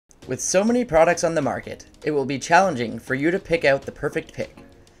With so many products on the market, it will be challenging for you to pick out the perfect pick.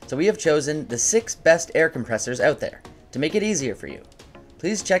 So we have chosen the 6 best air compressors out there to make it easier for you.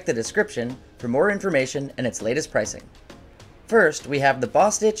 Please check the description for more information and its latest pricing. First, we have the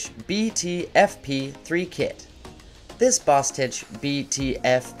Bostitch BTFP3KIT. This Bostitch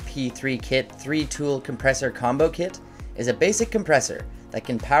BTFP3KIT 3-tool compressor combo kit is a basic compressor that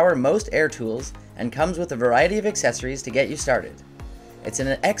can power most air tools and comes with a variety of accessories to get you started. It's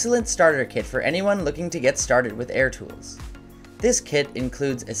an excellent starter kit for anyone looking to get started with air tools. This kit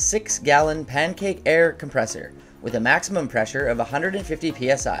includes a 6-gallon pancake air compressor with a maximum pressure of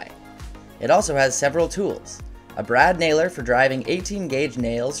 150 psi. It also has several tools: a brad nailer for driving 18-gauge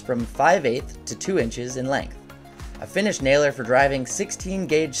nails from 5/8 to 2 inches in length, a finish nailer for driving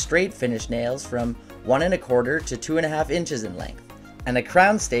 16-gauge straight finish nails from 1 1/4 to 2.5 inches in length, and a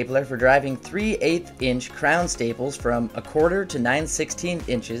crown stapler for driving 3/8-inch crown staples from 1/4 to 9/16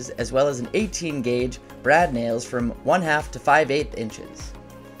 inches, as well as an 18-gauge brad nails from 1/2 to 5/8 inches.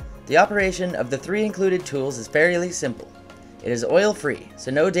 The operation of the 3 included tools is fairly simple. It is oil-free,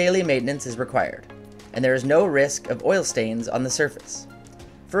 so no daily maintenance is required, and there is no risk of oil stains on the surface.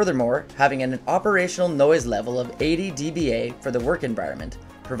 Furthermore, having an operational noise level of 80 dBA for the work environment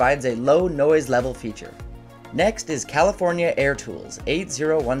provides a low noise level feature. Next is California Air Tools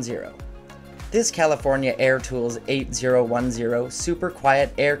 8010. This California Air Tools 8010 super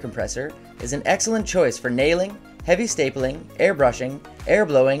quiet air compressor is an excellent choice for nailing, heavy stapling, airbrushing, air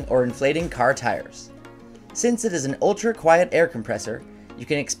blowing, or inflating car tires. Since it is an ultra-quiet air compressor, you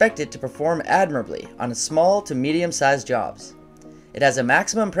can expect it to perform admirably on small to medium-sized jobs. It has a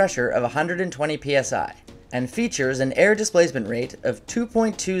maximum pressure of 120 psi and features an air displacement rate of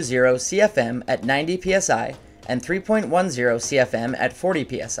 2.20 CFM at 90 psi and 3.10 CFM at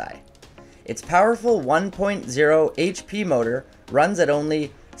 40 psi. Its powerful 1.0 HP motor runs at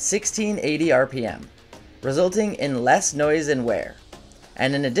only 1680 RPM, resulting in less noise and wear.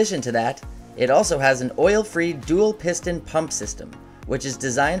 And in addition to that, it also has an oil-free dual piston pump system, which is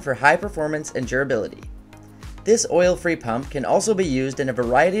designed for high performance and durability. This oil-free pump can also be used in a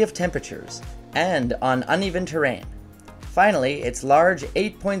variety of temperatures and on uneven terrain. Finally, its large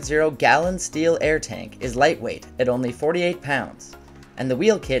 8.0 gallon steel air tank is lightweight at only 48 pounds, and the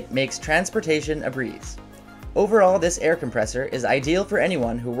wheel kit makes transportation a breeze. Overall, this air compressor is ideal for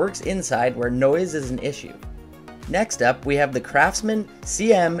anyone who works inside where noise is an issue. Next up, we have the Craftsman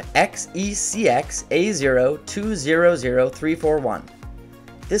CMXECXA0200341.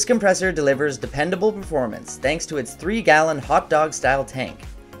 This compressor delivers dependable performance thanks to its 3-gallon hot dog style tank,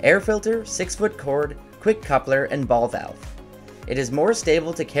 air filter, 6-foot cord, quick coupler, and ball valve. It is more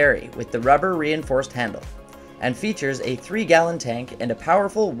stable to carry with the rubber reinforced handle, and features a 3-gallon tank and a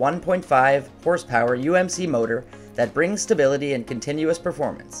powerful 1.5 horsepower UMC motor that brings stability and continuous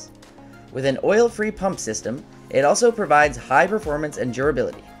performance. With an oil-free pump system, it also provides high performance and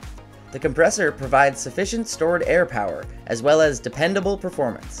durability. The compressor provides sufficient stored air power as well as dependable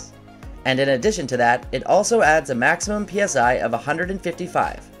performance. And in addition to that, it also adds a maximum PSI of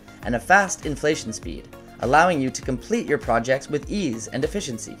 155 and a fast inflation speed, allowing you to complete your projects with ease and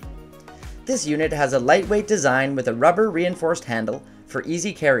efficiency. This unit has a lightweight design with a rubber reinforced handle for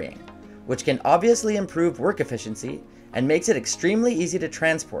easy carrying, which can obviously improve work efficiency and makes it extremely easy to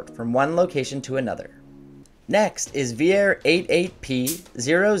transport from one location to another. Next is VIAIR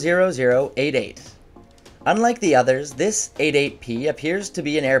 88P00088. Unlike the others, this 88P appears to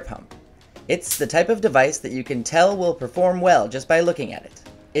be an air pump. It's the type of device that you can tell will perform well just by looking at it.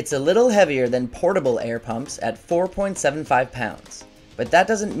 It's a little heavier than portable air pumps at 4.75 pounds, but that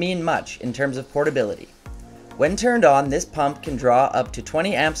doesn't mean much in terms of portability. When turned on, this pump can draw up to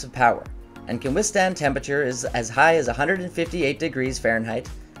 20 amps of power and can withstand temperatures as high as 158 degrees Fahrenheit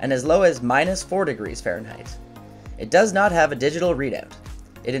and as low as -4 degrees Fahrenheit. It does not have a digital readout.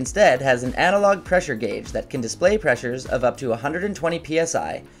 It instead has an analog pressure gauge that can display pressures of up to 120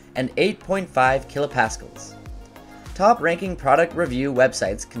 psi and 8.5 kilopascals. Top-ranking product review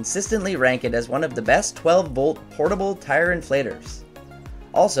websites consistently rank it as one of the best 12-volt portable tire inflators.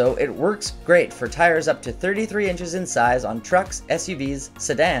 Also, it works great for tires up to 33 inches in size on trucks, SUVs,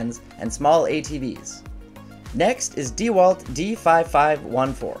 sedans, and small ATVs. Next is DeWALT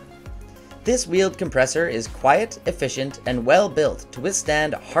D5514. This wheeled compressor is quiet, efficient, and well built to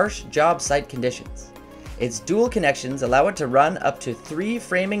withstand harsh job site conditions. Its dual connections allow it to run up to 3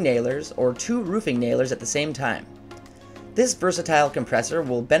 framing nailers or 2 roofing nailers at the same time. This versatile compressor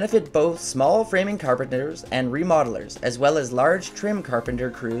will benefit both small framing carpenters and remodelers, as well as large trim carpenter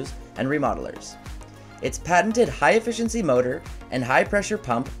crews and remodelers. Its patented high-efficiency motor and high-pressure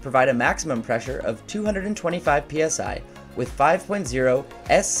pump provide a maximum pressure of 225 psi with 5.0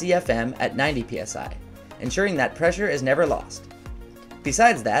 SCFM at 90 psi, ensuring that pressure is never lost.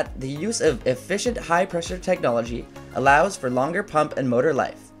 Besides that, the use of efficient high-pressure technology allows for longer pump and motor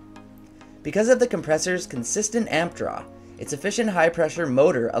life. Because of the compressor's consistent amp draw, its efficient high-pressure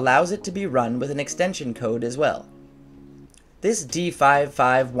motor allows it to be run with an extension code as well. This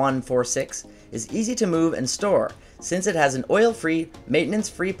D5514 is easy to move and store since it has an oil-free,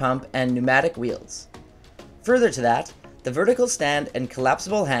 maintenance-free pump and pneumatic wheels. Further to that, the vertical stand and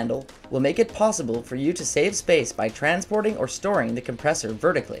collapsible handle will make it possible for you to save space by transporting or storing the compressor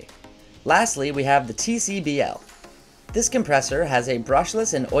vertically. Lastly, we have the TCBL. This compressor has a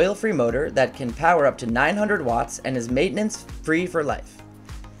brushless and oil-free motor that can power up to 900 watts and is maintenance-free for life.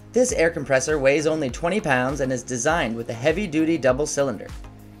 This air compressor weighs only 20 pounds and is designed with a heavy-duty double cylinder.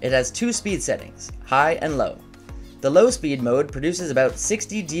 It has 2 speed settings, high and low. The low speed mode produces about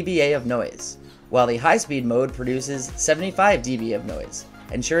 60 dBA of noise, while the high speed mode produces 75 dB of noise,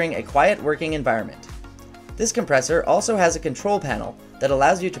 ensuring a quiet working environment. This compressor also has a control panel that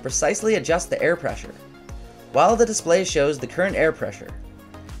allows you to precisely adjust the air pressure, while the display shows the current air pressure.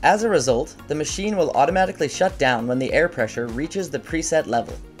 As a result, the machine will automatically shut down when the air pressure reaches the preset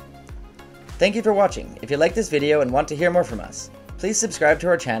level. Thank you for watching. If you like this video and want to hear more from us, please subscribe to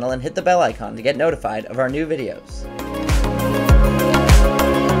our channel and hit the bell icon to get notified of our new videos.